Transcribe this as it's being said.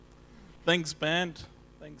Thanks, band.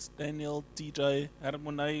 Thanks, Daniel, TJ,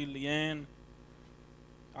 Hermonay, Leanne,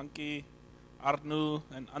 Anki, Arnu,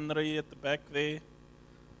 and Andre at the back there.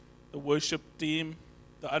 The worship team,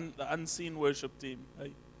 the unseen worship team.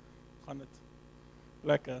 Hey, gaan het?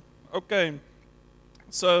 Lekker. Okay,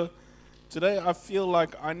 so today I feel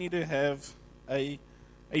like I need to have a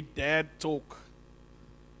dad talk,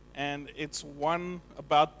 and it's one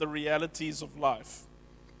about the realities of life.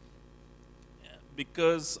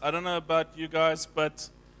 Because I don't know about you guys, but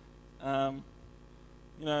I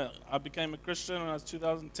became a Christian when I was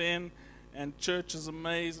 2010, and church is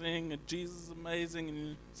amazing, and Jesus is amazing,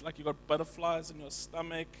 and it's like you got butterflies in your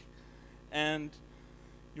stomach, and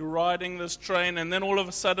you're riding this train, and then all of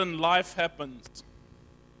a sudden life happens.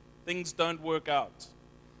 Things don't work out.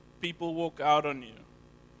 People walk out on you.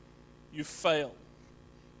 You fail.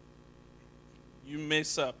 You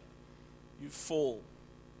mess up. You fall.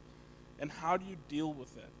 And how do you deal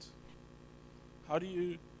with that?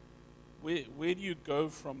 Where do you go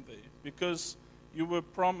from there? Because you were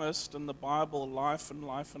promised in the Bible life and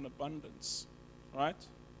life in abundance, right?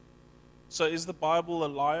 So is the Bible a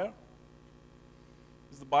liar?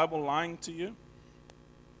 Is the Bible lying to you?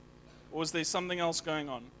 Or is there something else going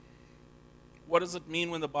on? What does it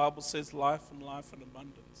mean when the Bible says life and life in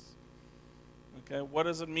abundance? Okay, what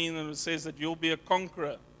does it mean when it says that you'll be a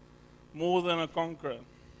conqueror, more than a conqueror?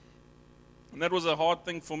 And that was a hard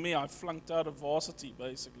thing for me. I flunked out of varsity,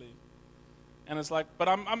 basically. And it's like, but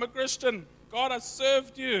I'm a Christian. God, I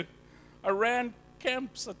served you. I ran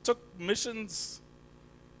camps. I took missions.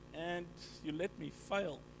 And you let me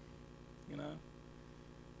fail, And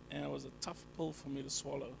it was a tough pill for me to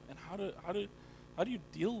swallow. And how do you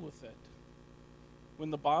deal with that?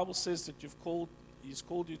 When the Bible says that He's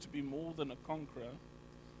called you to be more than a conqueror,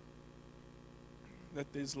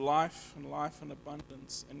 that there's life and life in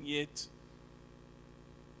abundance, and yet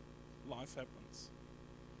life happens.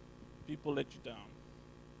 People let you down.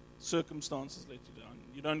 Circumstances let you down.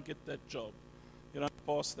 You don't get that job. You don't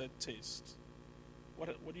pass that test. What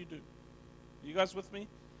do you do? Are you guys with me?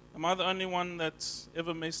 Am I the only one that's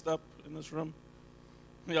ever messed up in this room?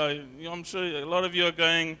 Yeah, I'm sure a lot of you are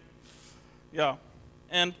going, yeah.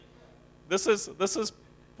 And this is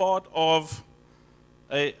part of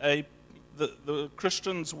the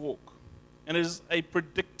Christian's walk. And it is a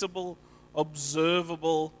predictable,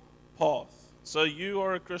 observable path. So you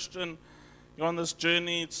are a Christian, you're on this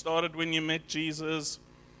journey. It started when you met Jesus.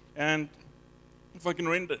 And if I can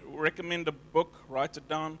recommend a book, write it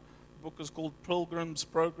down. The book is called Pilgrim's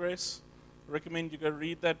Progress. I recommend you go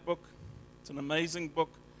read that book. It's an amazing book,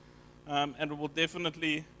 and it will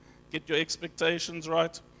definitely get your expectations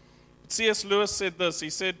right. But C.S. Lewis said this. He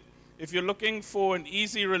said, if you're looking for an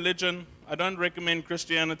easy religion, I don't recommend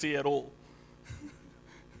Christianity at all. He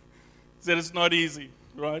said it's not easy,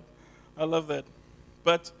 right? I love that.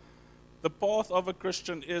 But the path of a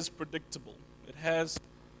Christian is predictable. It has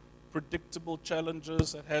predictable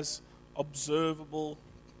challenges. It has observable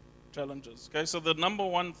challenges. Okay, so the number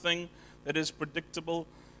one thing that is predictable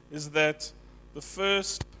is that the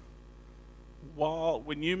first while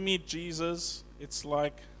when you meet Jesus, it's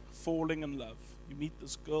like falling in love. You meet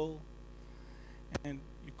this girl and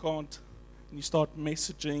you start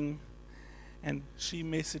messaging, and she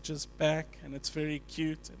messages back, and it's very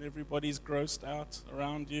cute, and everybody's grossed out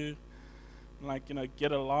around you. Like,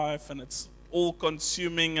 get a life, and it's all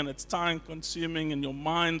consuming, and it's time consuming, and your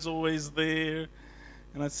mind's always there.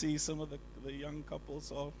 And I see some of the young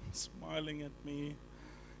couples are smiling at me,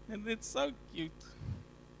 and it's so cute,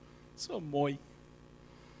 so mooi,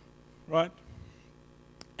 right?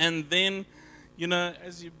 And then,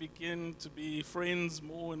 as you begin to be friends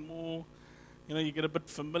more and more, you get a bit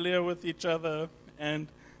familiar with each other, and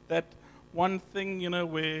that one thing,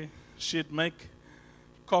 where she'd make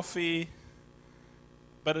coffee,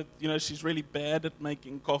 but she's really bad at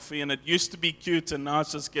making coffee, and it used to be cute, and now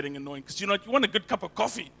it's just getting annoying, because you want a good cup of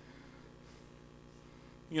coffee,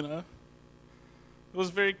 It was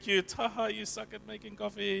very cute. Haha, you suck at making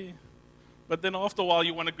coffee. But then after a while,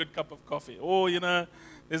 you want a good cup of coffee. Or,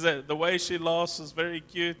 the way she laughs is very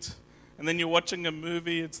cute. And then you're watching a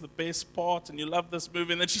movie, it's the best part, and you love this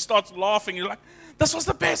movie, and then she starts laughing, you're like, this was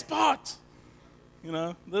the best part!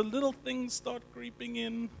 The little things start creeping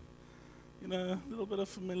in, a little bit of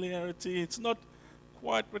familiarity. It's not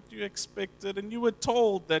quite what you expected, and you were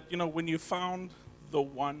told that, when you found the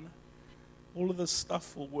one, all of this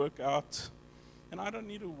stuff will work out. And I don't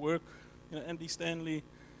need to work. Andy Stanley,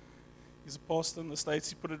 he's a pastor in the States,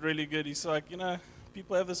 he put it really good. He's like,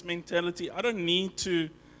 people have this mentality, I don't need to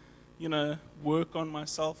work on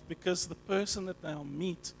myself, because the person that they'll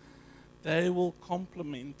meet, they will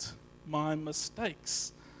complement my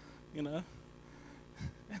mistakes. you know.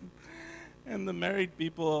 And the married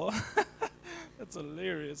people, that's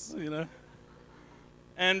hilarious, you know.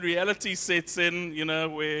 And reality sets in, you know,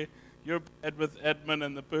 where you're bad with admin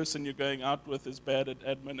and the person you're going out with is bad at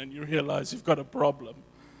admin and you realize you've got a problem,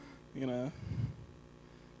 you know.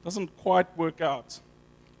 Doesn't quite work out.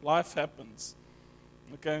 Life happens,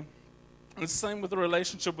 okay? And it's the same with the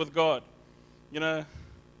relationship with God. You know,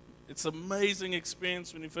 it's an amazing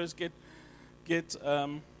experience when you first get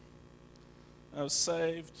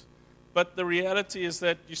saved. But the reality is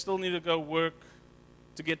that you still need to go work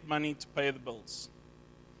to get money to pay the bills.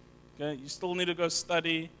 Okay? You still need to go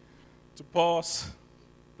study to pass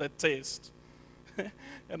that test.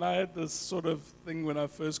 And I had this sort of thing when I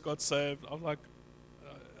first got saved. I was like,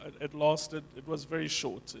 it lasted, it was very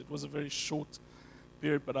short. It was a very short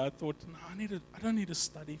period, but I thought, no, I don't need to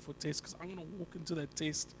study for tests because I'm going to walk into that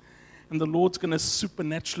test and the Lord's going to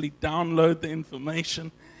supernaturally download the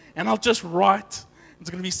information and I'll just write. It's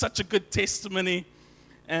going to be such a good testimony.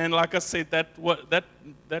 And like I said, that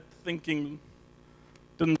thinking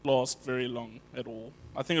didn't last very long at all.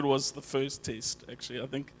 I think it was the first test, actually. I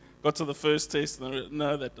think got to the first test and I went,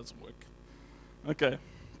 no, that doesn't work. Okay.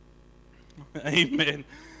 Amen.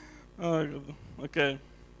 Oh, okay.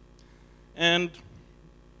 And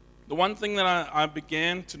the one thing that I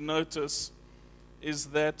began to notice is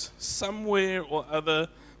that somewhere or other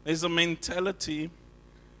there's a mentality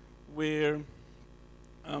where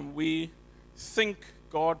we think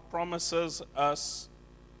God promises us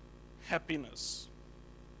happiness.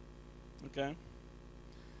 Okay?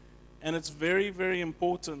 And it's very, very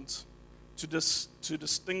important to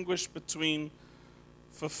distinguish between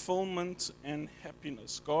fulfillment and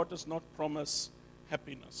happiness. God does not promise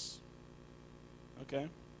happiness. Okay?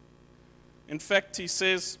 In fact, he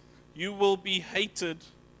says, you will be hated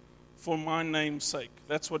for my name's sake.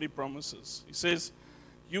 That's what he promises. He says,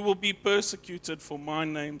 you will be persecuted for my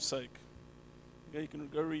name's sake. Okay, you can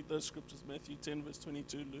go read those scriptures, Matthew 10, verse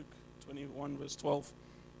 22, Luke 21, verse 12.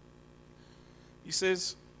 He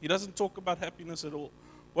says, he doesn't talk about happiness at all.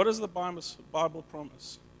 What does the Bible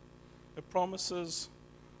promise? It promises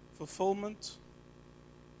fulfillment,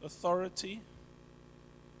 authority.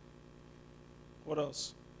 What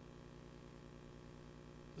else?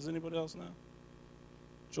 Does anybody else know?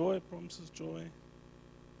 Joy, promises joy.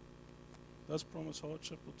 Does promise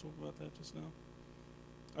hardship. We'll talk about that just now.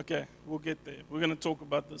 Okay, we'll get there. We're going to talk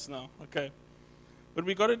about this now. Okay. But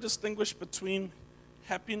we've got to distinguish between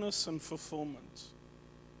happiness and fulfillment.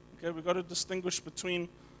 Okay, we've got to distinguish between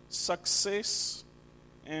success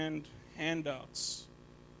and handouts.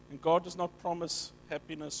 And God does not promise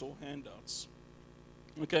happiness or handouts.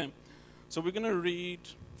 Okay, so we're going to read,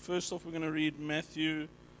 first off, we're going to read Matthew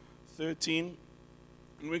 13.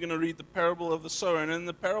 And we're going to read the parable of the sower. And in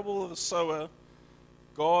the parable of the sower,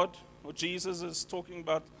 God, or Jesus, is talking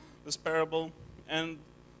about this parable. And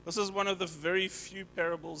this is one of the very few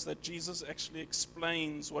parables that Jesus actually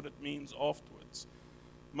explains what it means afterwards.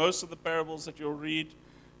 Most of the parables that you'll read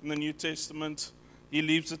in the New Testament, he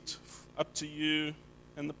leaves it up to you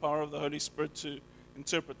and the power of the Holy Spirit to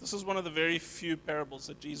interpret. This is one of the very few parables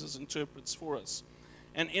that Jesus interprets for us.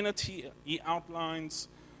 And in it, he outlines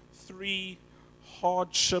 3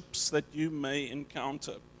 hardships that you may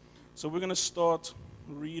encounter. So we're going to start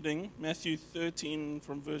reading Matthew 13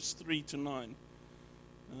 from verse 3 to 9.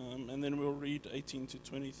 And then we'll read 18 to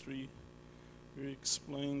 23 where he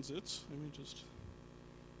explains it. Let me just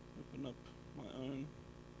open up my own.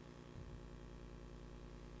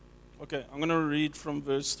 Okay, I'm going to read from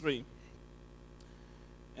verse 3.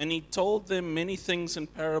 And he told them many things in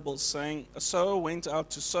parables, saying, a sower went out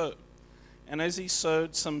to sow. And as he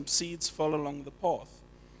sowed, some seeds fell along the path,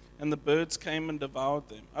 and the birds came and devoured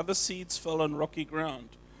them. Other seeds fell on rocky ground,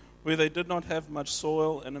 where they did not have much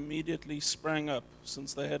soil, and immediately sprang up,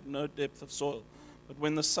 since they had no depth of soil. But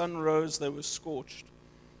when the sun rose, they were scorched,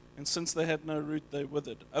 and since they had no root, they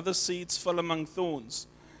withered. Other seeds fell among thorns,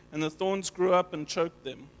 and the thorns grew up and choked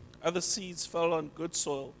them. Other seeds fell on good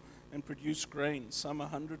soil and produced grain, some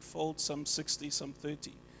 100-fold, some 60, some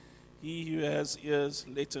 30. He who has ears,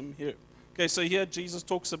 let him hear. Okay, so here Jesus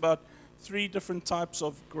talks about 3 different types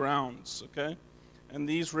of grounds, okay? And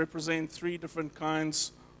these represent 3 different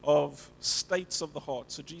kinds of states of the heart.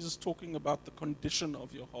 So Jesus is talking about the condition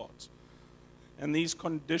of your heart. And these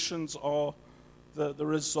conditions are the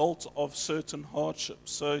result of certain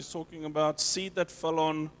hardships. So he's talking about seed that fell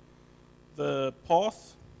on the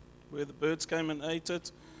path, where the birds came and ate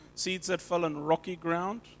it. Seeds that fell on rocky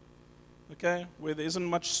ground, okay, where there isn't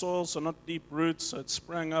much soil, so not deep roots, so it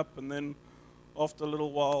sprang up and then after a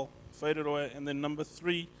little while faded away. And then number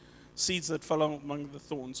 3, seeds that fell among the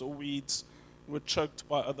thorns or weeds, were choked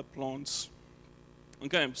by other plants.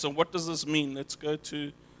 Okay, so what does this mean? Let's go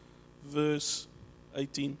to verse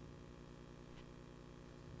 18.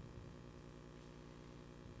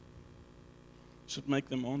 Should make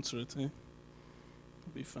them answer it, eh?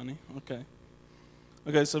 It'll be funny.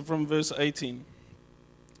 Okay, so from verse 18.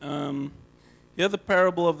 Hear the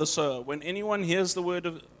parable of the sower. When anyone hears the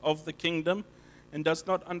word of the kingdom and does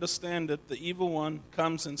not understand it, the evil one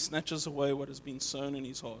comes and snatches away what has been sown in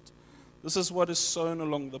his heart. This is what is sown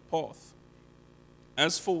along the path.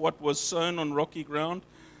 As for what was sown on rocky ground,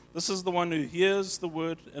 this is the one who hears the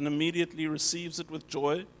word and immediately receives it with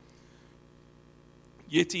joy.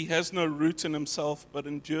 Yet he has no root in himself, but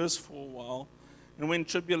endures for a while. And when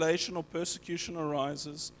tribulation or persecution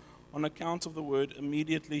arises on account of the word,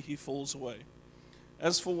 immediately he falls away.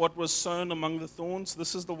 As for what was sown among the thorns,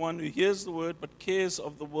 this is the one who hears the word, but cares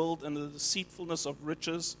of the world and the deceitfulness of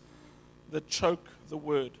riches that choke the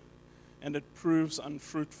word, and it proves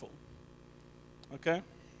unfruitful. Okay?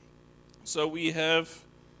 So we have,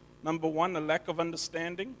 number one, a lack of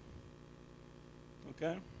understanding.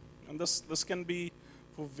 Okay? And this can be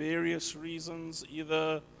for various reasons,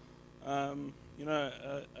 either a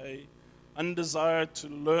undesire to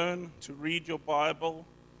learn, to read your Bible.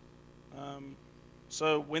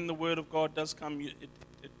 So when the Word of God does come,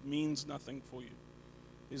 it means nothing for you.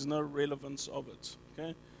 There's no relevance of it.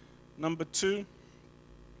 Okay. Number two,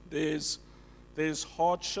 there's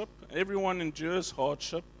hardship. Everyone endures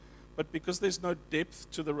hardship, but because there's no depth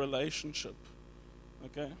to the relationship.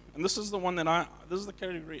 Okay. And this is the one this is the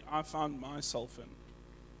category I found myself in.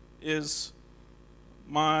 Is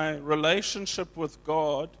my relationship with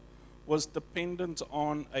God was dependent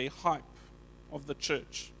on a hype of the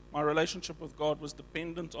church. My relationship with God was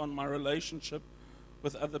dependent on my relationship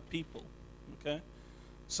with other people. Okay?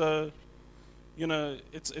 So,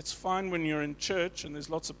 it's fine when you're in church and there's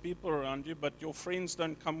lots of people around you, but your friends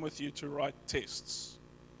don't come with you to write tests.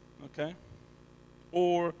 Okay?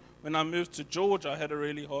 Or when I moved to Georgia, I had a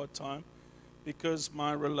really hard time because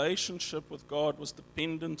my relationship with God was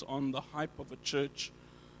dependent on the hype of a church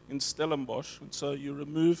in Stellenbosch. And so you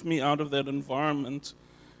remove me out of that environment,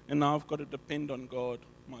 and now I've got to depend on God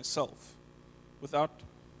myself without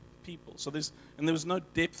people. So there was no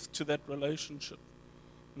depth to that relationship.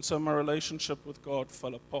 And so my relationship with God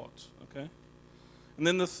fell apart. Okay? And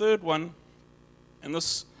then the third one, and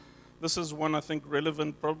this is one I think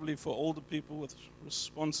relevant probably for older people with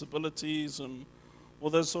responsibilities and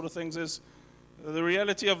all those sort of things, is the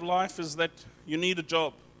reality of life is that you need a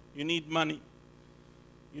job, you need money,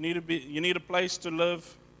 you need a place to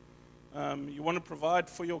live, you want to provide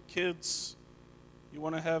for your kids, you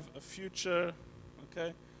want to have a future,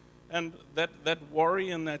 okay? And that worry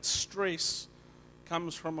and that stress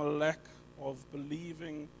comes from a lack of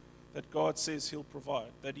believing that God says He'll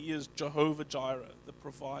provide, that He is Jehovah Jireh, the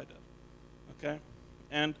provider, okay?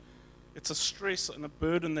 And it's a stress and a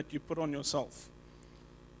burden that you put on yourself.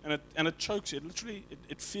 And it chokes you.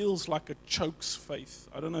 It feels like it chokes faith.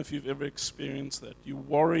 I don't know if you've ever experienced that. You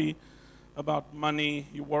worry about money.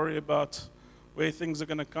 You worry about where things are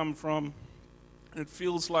going to come from. And it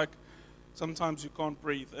feels like sometimes you can't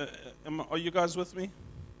breathe. Are you guys with me?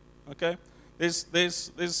 Okay.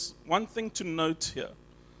 There's one thing to note here.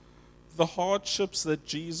 The hardships that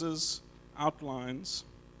Jesus outlines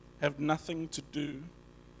have nothing to do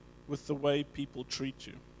with the way people treat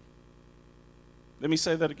you. Let me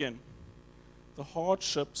say that again. The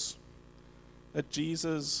hardships that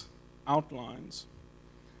Jesus outlines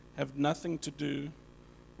have nothing to do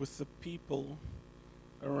with the people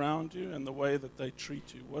around you and the way that they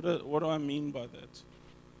treat you. What do I mean by that?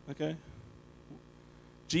 Okay?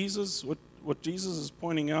 What Jesus is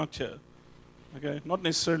pointing out here, okay, not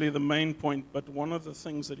necessarily the main point, but one of the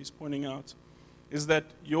things that he's pointing out is that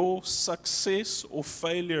your success or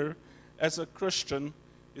failure as a Christian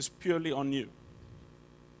is purely on you.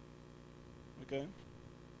 Okay?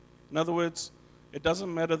 In other words, it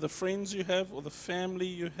doesn't matter the friends you have or the family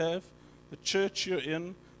you have, the church you're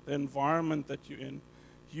in, the environment that you're in.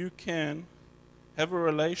 You can have a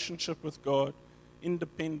relationship with God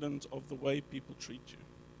independent of the way people treat you.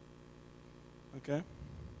 Okay?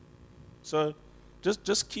 So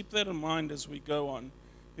just keep that in mind as we go on,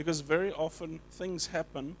 because very often things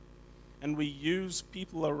happen and we use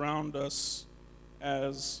people around us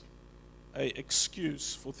as an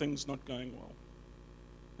excuse for things not going well.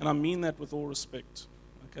 And I mean that with all respect,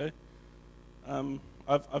 okay?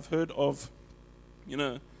 I've heard of,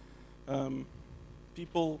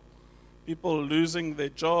 people losing their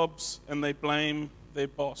jobs and they blame their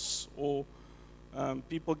boss, or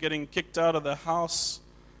people getting kicked out of the house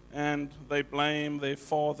and they blame their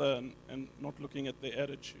father and not looking at their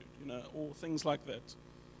attitude, or things like that.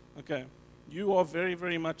 Okay, you are very,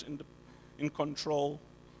 very much in control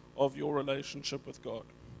of your relationship with God.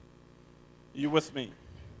 Are you with me?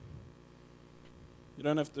 You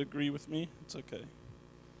don't have to agree with me. It's okay.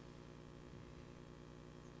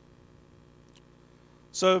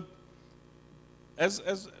 So,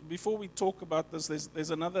 as before we talk about this,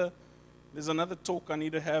 there's another talk I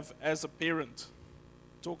need to have as a parent,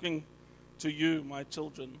 talking to you, my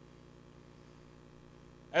children.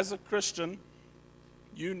 As a Christian,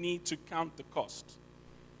 you need to count the cost.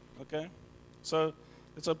 Okay? So,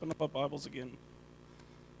 let's open up our Bibles again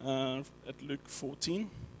at Luke 14.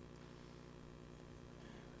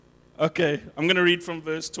 Okay, I'm going to read from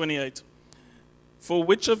verse 28. For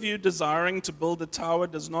which of you desiring to build a tower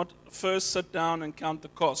does not first sit down and count the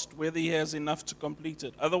cost, whether he has enough to complete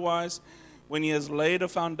it? Otherwise, when he has laid a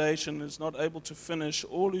foundation and is not able to finish,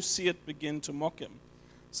 all who see it begin to mock him,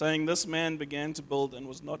 saying, this man began to build and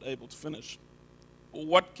was not able to finish. Or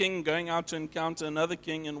what king going out to encounter another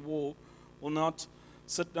king in war will not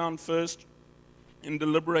sit down first and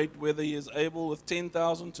deliberate whether he is able with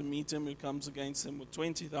 10,000 to meet him who comes against him with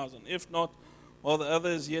 20,000? If not, while the other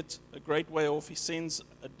is yet a great way off, he sends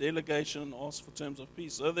a delegation and asks for terms of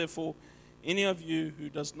peace. So therefore, any of you who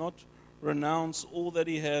does not renounce all that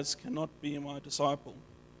he has cannot be my disciple.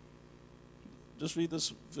 Just read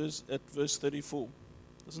this verse at verse 34.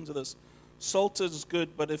 Listen to this. Salt is good,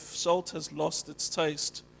 but if salt has lost its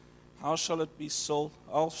taste, how shall it be salt?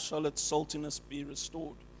 How shall its saltiness be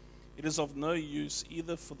restored? It is of no use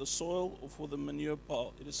either for the soil or for the manure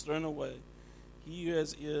pile. It is thrown away. He who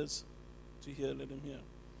has ears to hear, let him hear.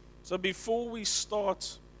 So before we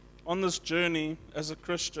start on this journey as a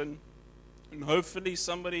Christian, and hopefully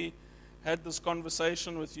somebody had this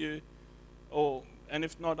conversation with you, and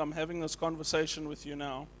if not, I'm having this conversation with you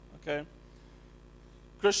now, okay?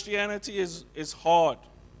 Christianity is hard.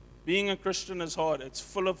 Being a Christian is hard. It's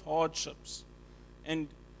full of hardships. And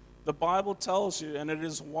the Bible tells you, and it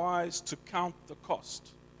is wise to count the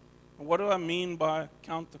cost. And what do I mean by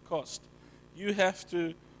count the cost? You have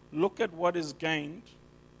to look at what is gained,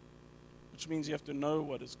 which means you have to know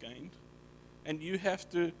what is gained, and you have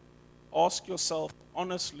to ask yourself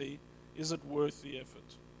honestly, is it worth the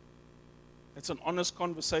effort? It's an honest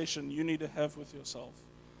conversation you need to have with yourself.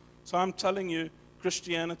 So I'm telling you,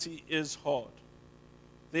 Christianity is hard.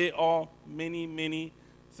 There are many, many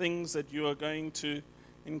things that you are going to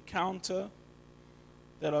encounter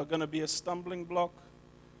that are going to be a stumbling block.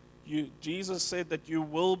 Jesus said that you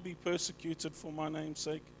will be persecuted for my name's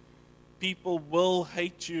sake. People will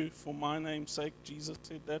hate you for my name's sake. Jesus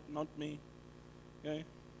said that, not me. Okay?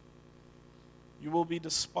 You will be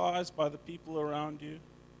despised by the people around you.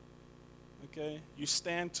 Okay? You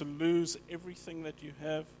stand to lose everything that you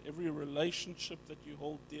have, every relationship that you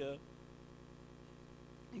hold dear.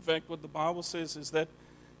 In fact, what the Bible says is that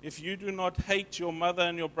if you do not hate your mother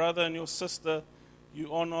and your brother and your sister,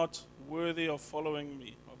 you are not worthy of following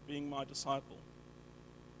me, of being my disciple.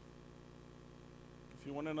 If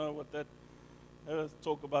you want to know what that,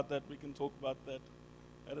 talk about that, we can talk about that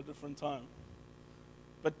at a different time.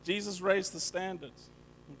 But Jesus raised the standards,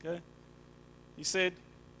 okay? He said,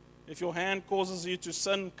 if your hand causes you to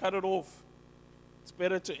sin, cut it off. It's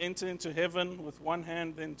better to enter into heaven with one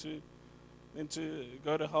hand than to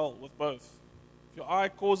go to hell with both. If your eye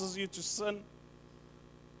causes you to sin,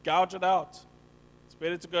 gouge it out. It's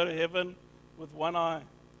better to go to heaven with one eye.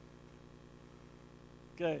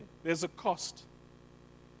 Okay, there's a cost.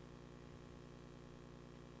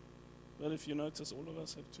 But if you notice, all of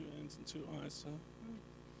us have two hands and two eyes. So,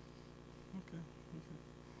 okay.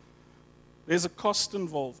 There's a cost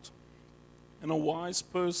involved. And a wise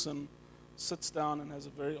person sits down and has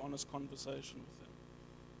a very honest conversation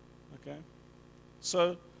with them. Okay?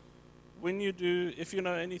 So, if you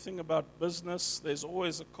know anything about business, there's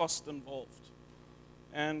always a cost involved.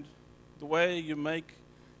 And the way you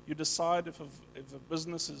decide if a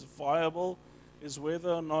business is viable is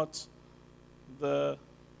whether or not the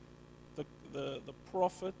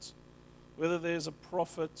profit, whether there's a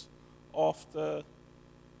profit after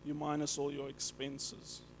you minus all your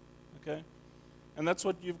expenses. Okay? And that's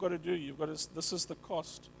what you've got to do. This is the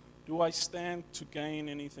cost. Do I stand to gain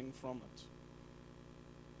anything from it?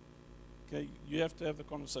 Okay, you have to have the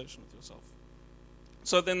conversation with yourself.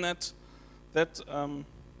 So then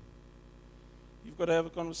you've got to have a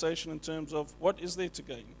conversation in terms of what is there to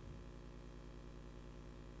gain?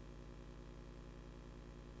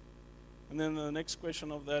 And then the next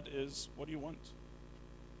question of that is, what do you want?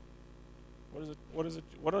 What is it?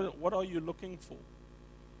 What are you looking for?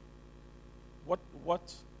 What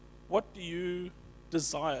do you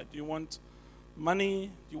desire? Do you want money?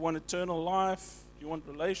 Do you want eternal life? Do you want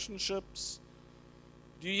relationships?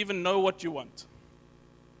 Do you even know what you want?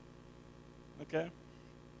 Okay?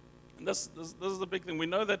 And this is the big thing. We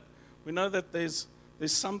know that there's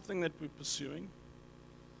something that we're pursuing.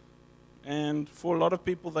 And for a lot of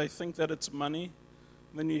people, they think that it's money.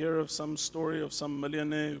 And then you hear of some story of some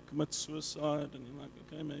millionaire who commits suicide, and you're like,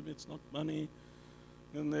 okay, maybe it's not money.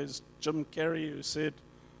 Then there's Jim Carrey who said,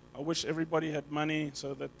 I wish everybody had money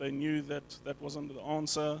so that they knew that that wasn't the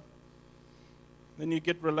answer. Then you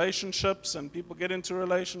get relationships, and people get into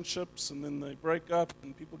relationships, and then they break up,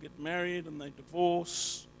 and people get married, and they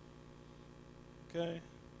divorce. Okay?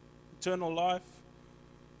 Eternal life.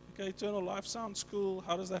 Okay, eternal life sounds cool.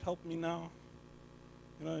 How does that help me now?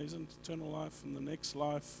 You know, isn't eternal life in the next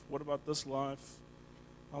life? What about this life?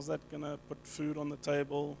 How's that going to put food on the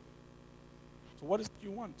table? So what is it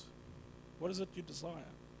you want? What is it you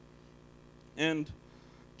desire? And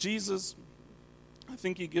Jesus, I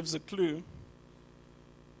think he gives a clue.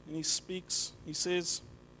 And he speaks, he says,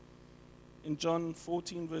 in John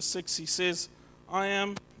 14, verse 6, he says, I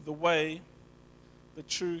am the way, the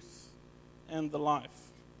truth, and the life.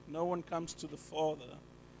 No one comes to the Father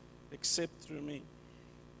except through me.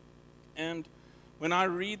 And when I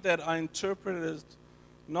read that, I interpret it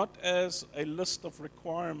not as a list of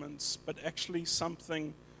requirements, but actually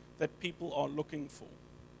something that people are looking for.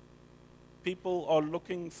 People are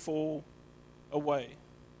looking for a way.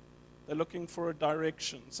 They're looking for a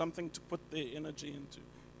direction, something to put their energy into.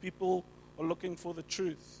 People are looking for the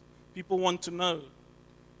truth. People want to know.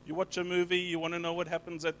 You watch a movie, you want to know what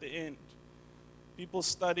happens at the end. People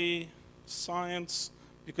study science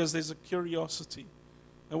because there's a curiosity.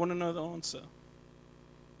 They want to know the answer.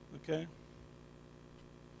 Okay?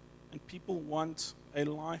 And people want a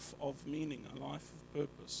life of meaning, a life of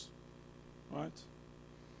purpose. Right?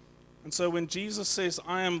 And so when Jesus says,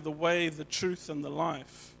 I am the way, the truth, and the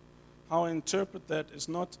life, how I interpret that is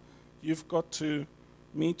not you've got to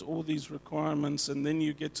meet all these requirements and then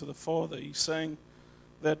you get to the Father. He's saying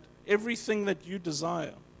that everything that you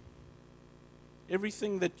desire,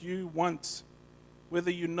 everything that you want,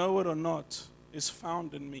 whether you know it or not, is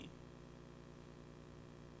found in me.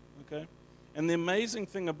 Okay? And the amazing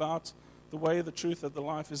thing about the way, the truth, and the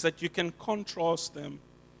life is that you can contrast them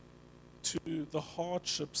to the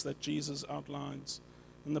hardships that Jesus outlines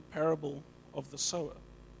in the parable of the sower.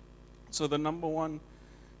 So the number one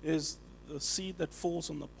is the seed that falls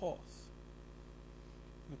on the path.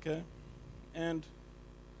 Okay? And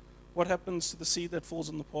what happens to the seed that falls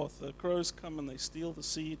on the path? The crows come and they steal the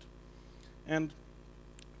seed. And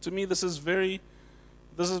to me, this is very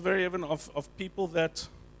evident of people that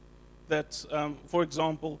for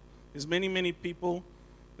example, there's many people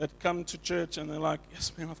that come to church and they're like,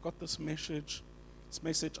 yes, man, I've got this message,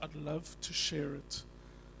 I'd love to share it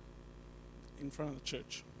in front of the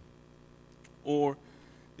church. Or,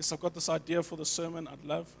 yes, I've got this idea for the sermon, I'd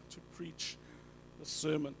love to preach the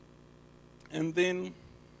sermon. And then,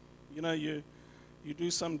 you know, you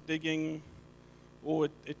do some digging, or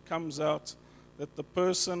it comes out that the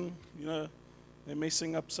person, you know, they're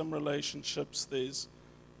messing up some relationships, there's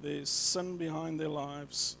sin behind their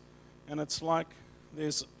lives, and it's like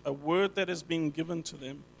there's a word that has been given to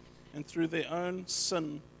them, and through their own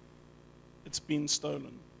sin, it's been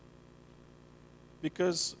stolen.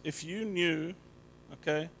 Because if you knew,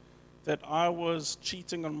 okay, that I was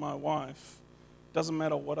cheating on my wife, doesn't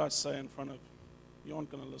matter what I say in front of you, you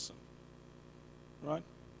aren't going to listen, right?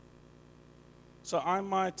 So I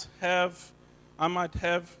might have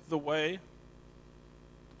the way,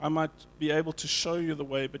 I might be able to show you the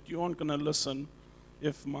way, but you aren't going to listen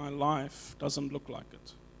if my life doesn't look like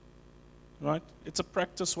it, right? It's a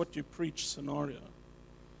practice what you preach scenario.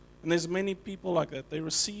 And there's many people like that. They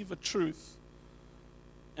receive a truth,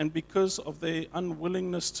 and because of their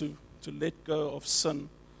unwillingness to let go of sin,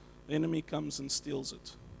 the enemy comes and steals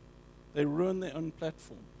it. They ruin their own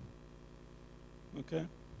platform. Okay?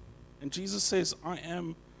 And Jesus says, I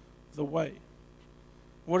am the way.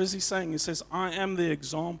 What is he saying? He says, I am the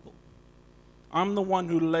example. I'm the one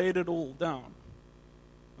who laid it all down.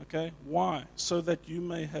 Okay? Why? So that you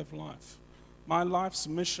may have life. My life's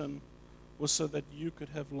mission was so that you could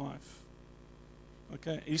have life.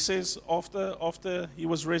 Okay? He says after he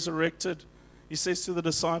was resurrected, he says to the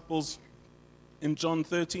disciples in John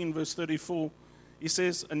 13, verse 34, he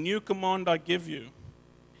says, a new command I give you.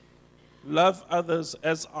 Love others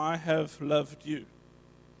as I have loved you.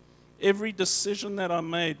 Every decision that I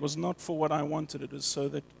made was not for what I wanted. It is so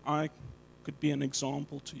that I could be an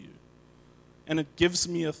example to you. And it gives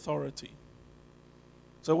me authority.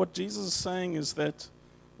 So what Jesus is saying is that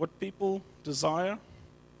what people desire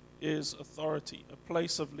is authority, a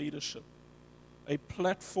place of leadership, a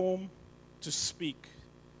platform to speak.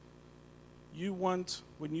 You want,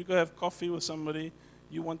 when you go have coffee with somebody,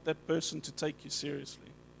 you want that person to take you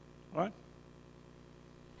seriously, right?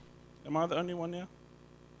 Am I the only one here?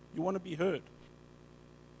 You want to be heard,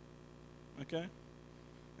 okay?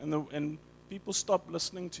 And people stop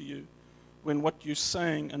listening to you when what you're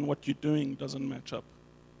saying and what you're doing doesn't match up,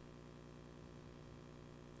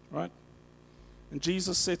 right? And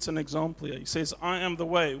Jesus sets an example here. He says, I am the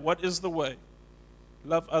way. What is the way?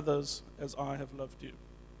 Love others as I have loved you.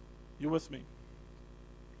 You with me?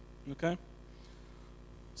 Okay?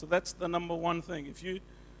 So that's the number one thing. If you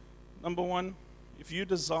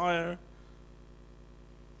desire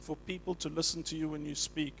for people to listen to you when you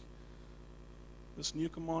speak, this new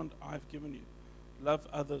command I've given you, love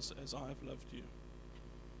others as I have loved you.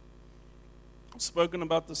 I've spoken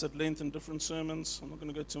about this at length in different sermons. I'm not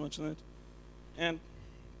going to go too much in it. And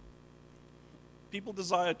people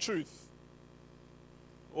desire truth,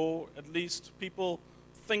 or at least people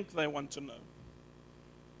think they want to know.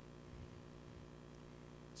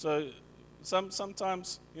 So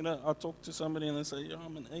sometimes, I'll talk to somebody and they say,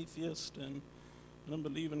 I'm an atheist and I don't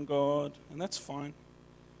believe in God, and that's fine.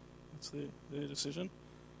 That's their decision.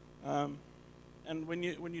 And when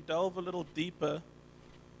you delve a little deeper,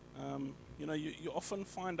 you often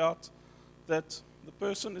find out that the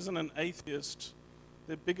person isn't an atheist.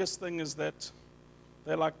 Their biggest thing is that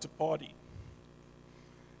they like to party.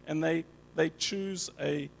 And they choose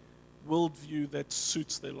a worldview that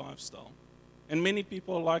suits their lifestyle. And many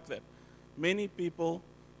people are like that. Many people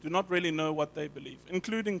do not really know what they believe,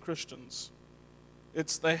 including Christians.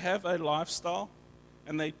 They have a lifestyle,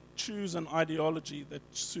 and they choose an ideology that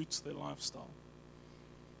suits their lifestyle.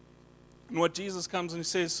 And what Jesus comes and he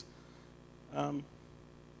says, I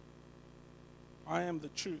am the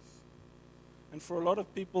truth. And for a lot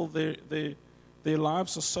of people, their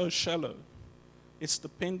lives are so shallow. It's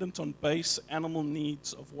dependent on base animal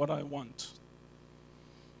needs of what I want.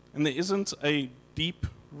 And there isn't a deep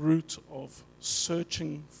root of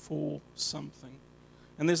searching for something.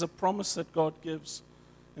 And there's a promise that God gives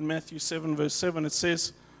in Matthew 7, verse 7. It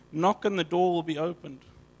says, knock and the door will be opened.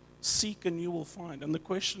 Seek and you will find. And the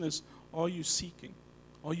question is, are you seeking?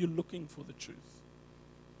 Are you looking for the truth?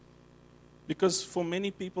 Because for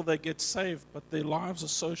many people, they get saved, but their lives are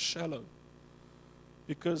so shallow.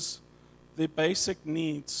 Because their basic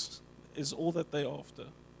needs is all that they're after.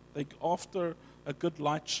 They're after a good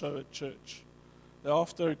light show at church. They're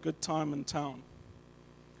after a good time in town.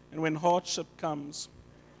 And when hardship comes,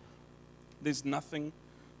 there's nothing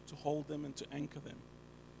to hold them and to anchor them.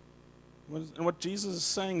 And what Jesus is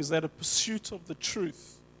saying is that a pursuit of the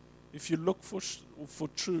truth, if you look for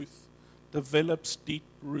truth, develops deep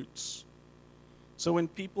roots. So when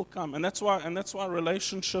people come, and that's why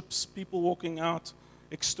relationships, people walking out,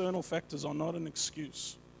 external factors are not an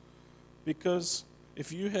excuse. Because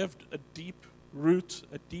if you have a deep root,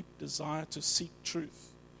 a deep desire to seek truth,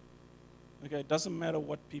 okay, it doesn't matter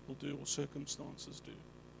what people do or circumstances do.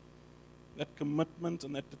 That commitment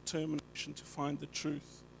and that determination to find the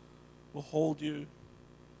truth will hold you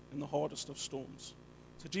in the hardest of storms.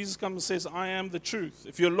 So Jesus comes and says, I am the truth.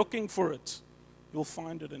 If you're looking for it, you'll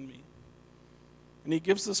find it in me. And he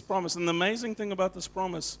gives this promise. And the amazing thing about this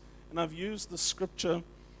promise, and I've used the scripture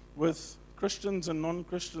with Christians and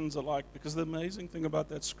non-Christians alike, because the amazing thing about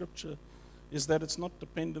that scripture is that it's not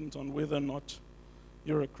dependent on whether or not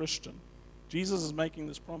you're a Christian. Jesus is making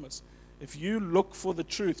this promise. If you look for the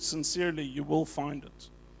truth sincerely, you will find it.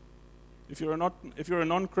 If you're a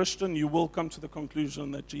non-Christian, you will come to the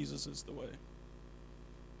conclusion that Jesus is the way.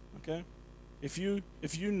 Okay? If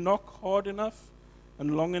you knock hard enough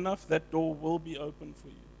and long enough, that door will be open for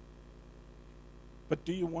you. But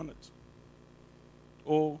do you want it?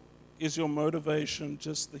 Or is your motivation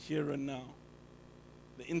just the here and now?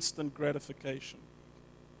 The instant gratification?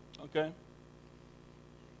 Okay?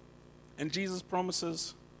 And Jesus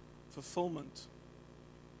promises fulfillment.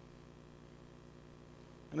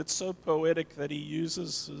 And it's so poetic that he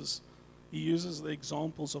uses the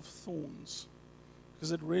examples of thorns,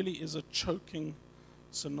 because it really is a choking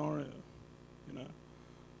scenario.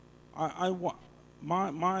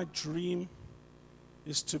 My dream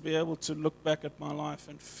is to be able to look back at my life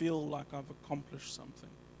and feel like I've accomplished something,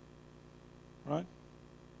 right?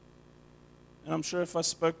 And I'm sure if I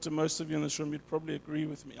spoke to most of you in this room, you'd probably agree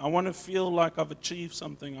with me. I want to feel like I've achieved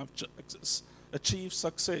something, I've achieved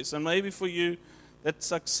success. And maybe for you, that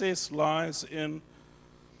success lies in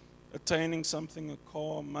attaining something, a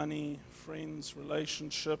car, money, friends,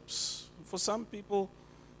 relationships. For some people,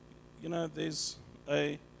 there's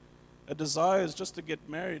a A desire is just to get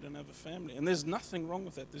married and have a family. And there's nothing wrong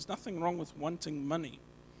with that. There's nothing wrong with wanting money.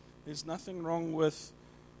 There's nothing wrong with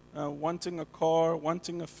wanting a car,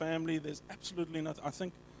 wanting a family. There's absolutely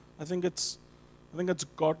nothing. I think it's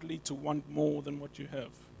godly to want more than what you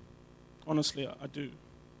have. Honestly, I do.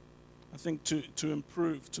 I think to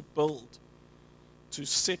improve, to build, to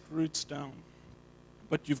set roots down.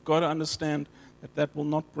 But you've got to understand that will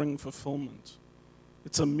not bring fulfillment.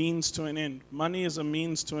 It's a means to an end. Money is a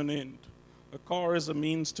means to an end. A car is a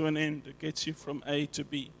means to an end. It gets you from A to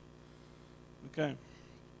B. Okay.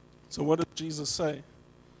 So what does Jesus say?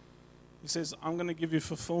 He says, I'm going to give you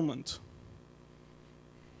fulfillment.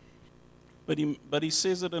 But he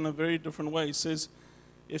says it in a very different way. He says,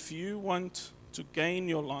 if you want to gain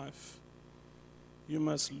your life, you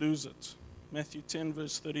must lose it. Matthew 10,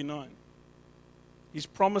 verse 39. He's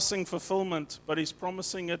promising fulfillment, but he's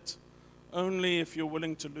promising it only if you're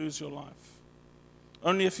willing to lose your life.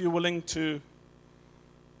 Only if you're willing to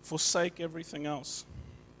forsake everything else.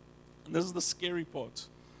 And this is the scary part.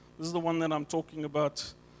 This is the one that I'm talking about.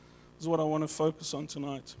 This is what I want to focus on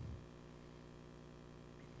tonight.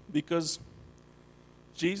 Because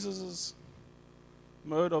Jesus'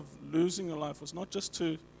 mode of losing your life was not just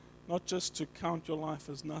to count your life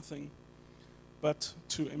as nothing, but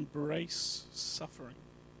to embrace suffering.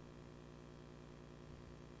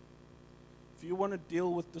 If you want to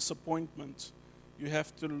deal with disappointment, you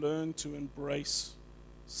have to learn to embrace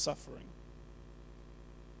suffering.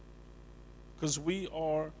 Because we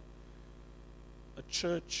are a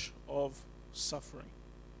church of suffering.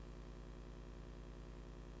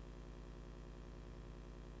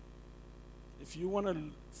 If you want to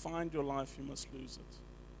find your life, you must lose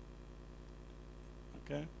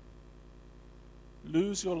it. Okay?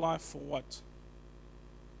 Lose your life for what?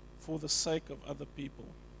 For the sake of other people.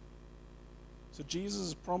 So Jesus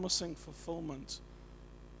is promising fulfillment,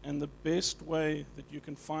 and the best way that you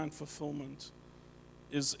can find fulfillment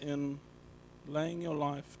is in laying your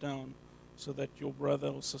life down so that your brother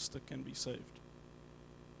or sister can be saved.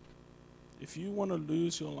 If you want to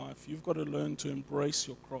lose your life, you've got to learn to embrace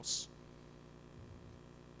your cross.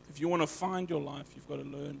 If you want to find your life, you've got to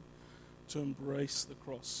learn to embrace the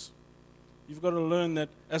cross. You've got to learn that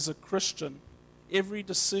as a Christian, every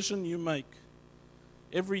decision you make,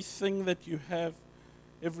 everything that you have,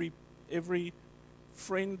 every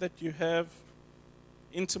friend that you have,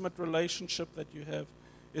 intimate relationship that you have,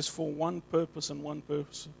 is for one purpose and one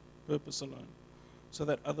purpose alone, so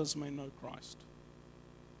that others may know Christ.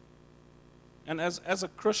 And as a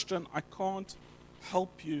Christian, I can't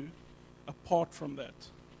help you apart from that.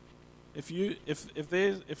 If you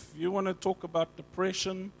want to talk about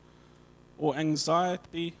depression or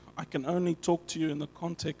anxiety, I can only talk to you in the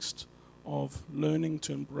context of learning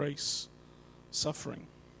to embrace suffering.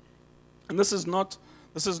 And this is not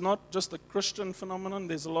just a Christian phenomenon.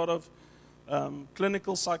 There's a lot of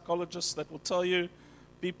clinical psychologists that will tell you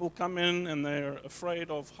people come in and they're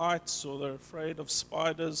afraid of heights or they're afraid of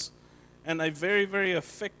spiders. And a very, very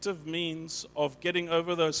effective means of getting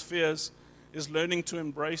over those fears is learning to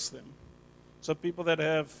embrace them. So people that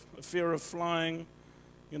have a fear of flying,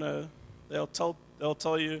 they'll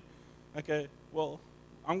tell you, okay, well,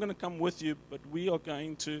 I'm going to come with you, but we are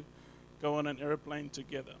going to go on an airplane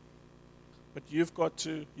together. But you've got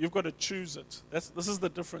to choose it. This is the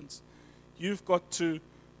difference. You've got to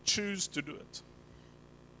choose to do it.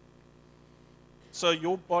 So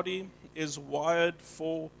your body is wired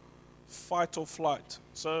for fight or flight.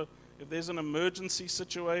 So if there's an emergency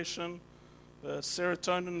situation, the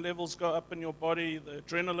serotonin levels go up in your body, the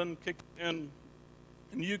adrenaline kicks in,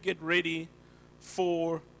 and you get ready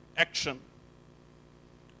for action.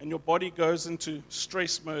 And your body goes into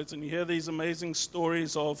stress modes, and you hear these amazing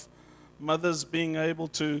stories of mothers being able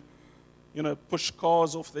to, push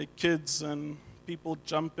cars off their kids and people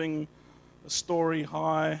jumping a story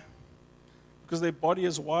high because their body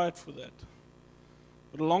is wired for that.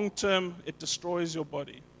 But long term, it destroys your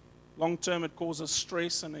body. Long term, it causes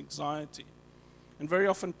stress and anxiety. And very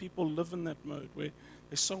often people live in that mode where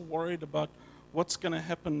they're so worried about what's going to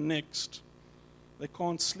happen next. They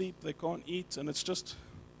can't sleep, they can't eat, and it's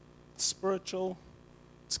spiritual,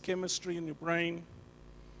 it's chemistry in your brain.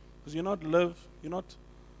 Because you're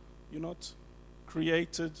not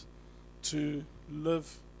created to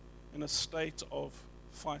live in a state of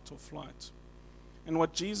fight or flight. And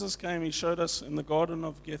what Jesus came, he showed us in the Garden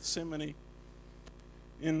of Gethsemane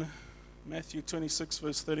in Matthew 26,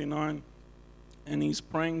 verse 39. And he's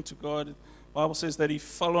praying to God. The Bible says that he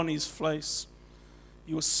fell on his face.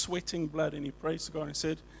 He was sweating blood, and he prayed to God and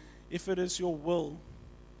said, if it is your will,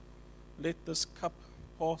 let this cup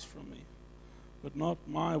pass from me. But not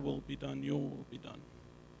my will be done, your will be done.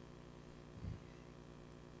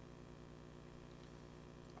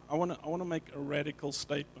 I want to make a radical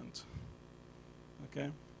statement. Okay?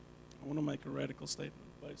 I want to make a radical statement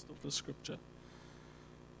based off the scripture.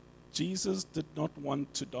 Jesus did not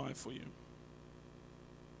want to die for you.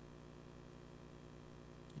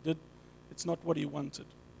 It's not what he wanted.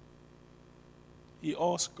 He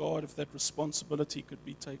asked God if that responsibility could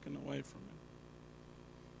be taken away from him.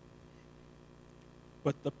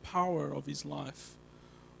 But the power of his life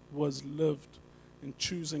was lived in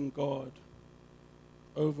choosing God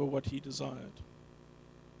over what he desired.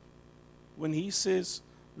 When he says,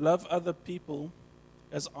 love other people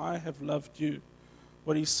as I have loved you,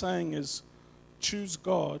 what he's saying is, choose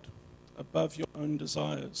God above your own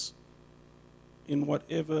desires in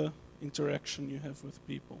whatever interaction you have with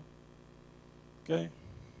people. Okay?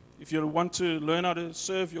 If you want to learn how to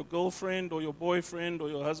serve your girlfriend or your boyfriend or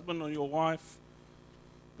your husband or your wife,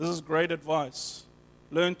 this is great advice.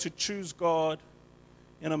 Learn to choose God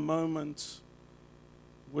in a moment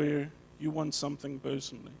where you want something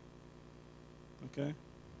personally. Okay?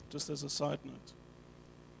 Just as a side note.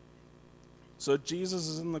 So Jesus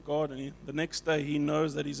is in the garden. The next day he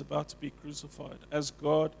knows that he's about to be crucified. As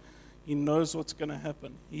God, he knows what's going to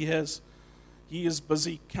happen. He is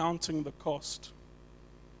busy counting the cost.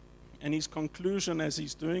 And his conclusion as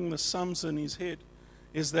he's doing the sums in his head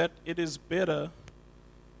is that it is better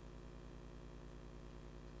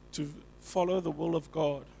to follow the will of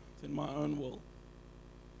God than my own will.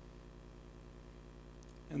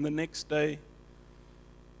 And the next day,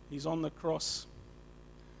 he's on the cross,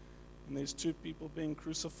 and there's two people being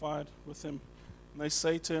crucified with him. And they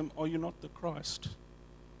say to him, are you not the Christ?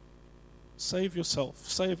 Save yourself,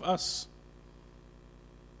 save us.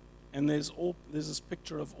 And there's this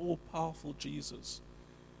picture of all-powerful Jesus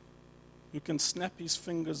who can snap his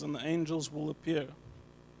fingers and the angels will appear.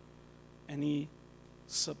 And he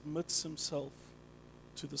submits himself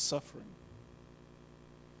to the suffering.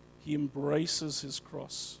 He embraces his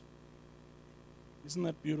cross. Isn't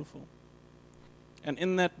that beautiful? And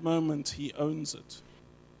in that moment, he owns it.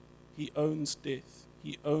 He owns death.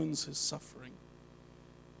 He owns his suffering.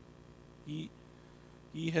 He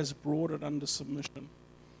has brought it under submission.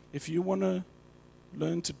 If you want to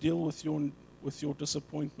learn to deal with your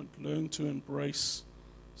disappointment, learn to embrace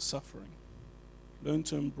suffering. Learn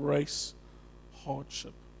to embrace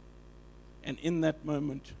hardship. And in that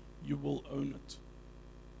moment, you will own it.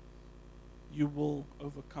 You will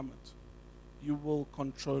overcome it. You will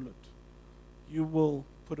control it. You will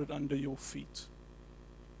put it under your feet.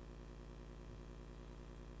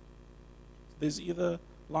 There's either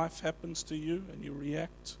life happens to you and you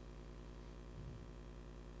react,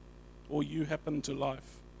 or you happen to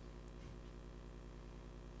life.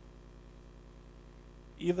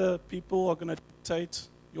 Either people are going to dictate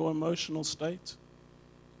your emotional state,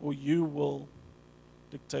 or you will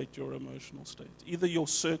dictate your emotional state. Either your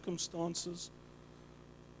circumstances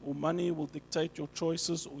or money will dictate your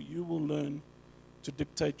choices, or you will learn to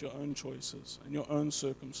dictate your own choices and your own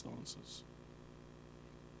circumstances.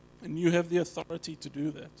 And you have the authority to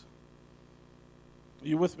do that. Are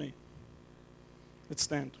you with me? Let's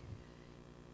stand.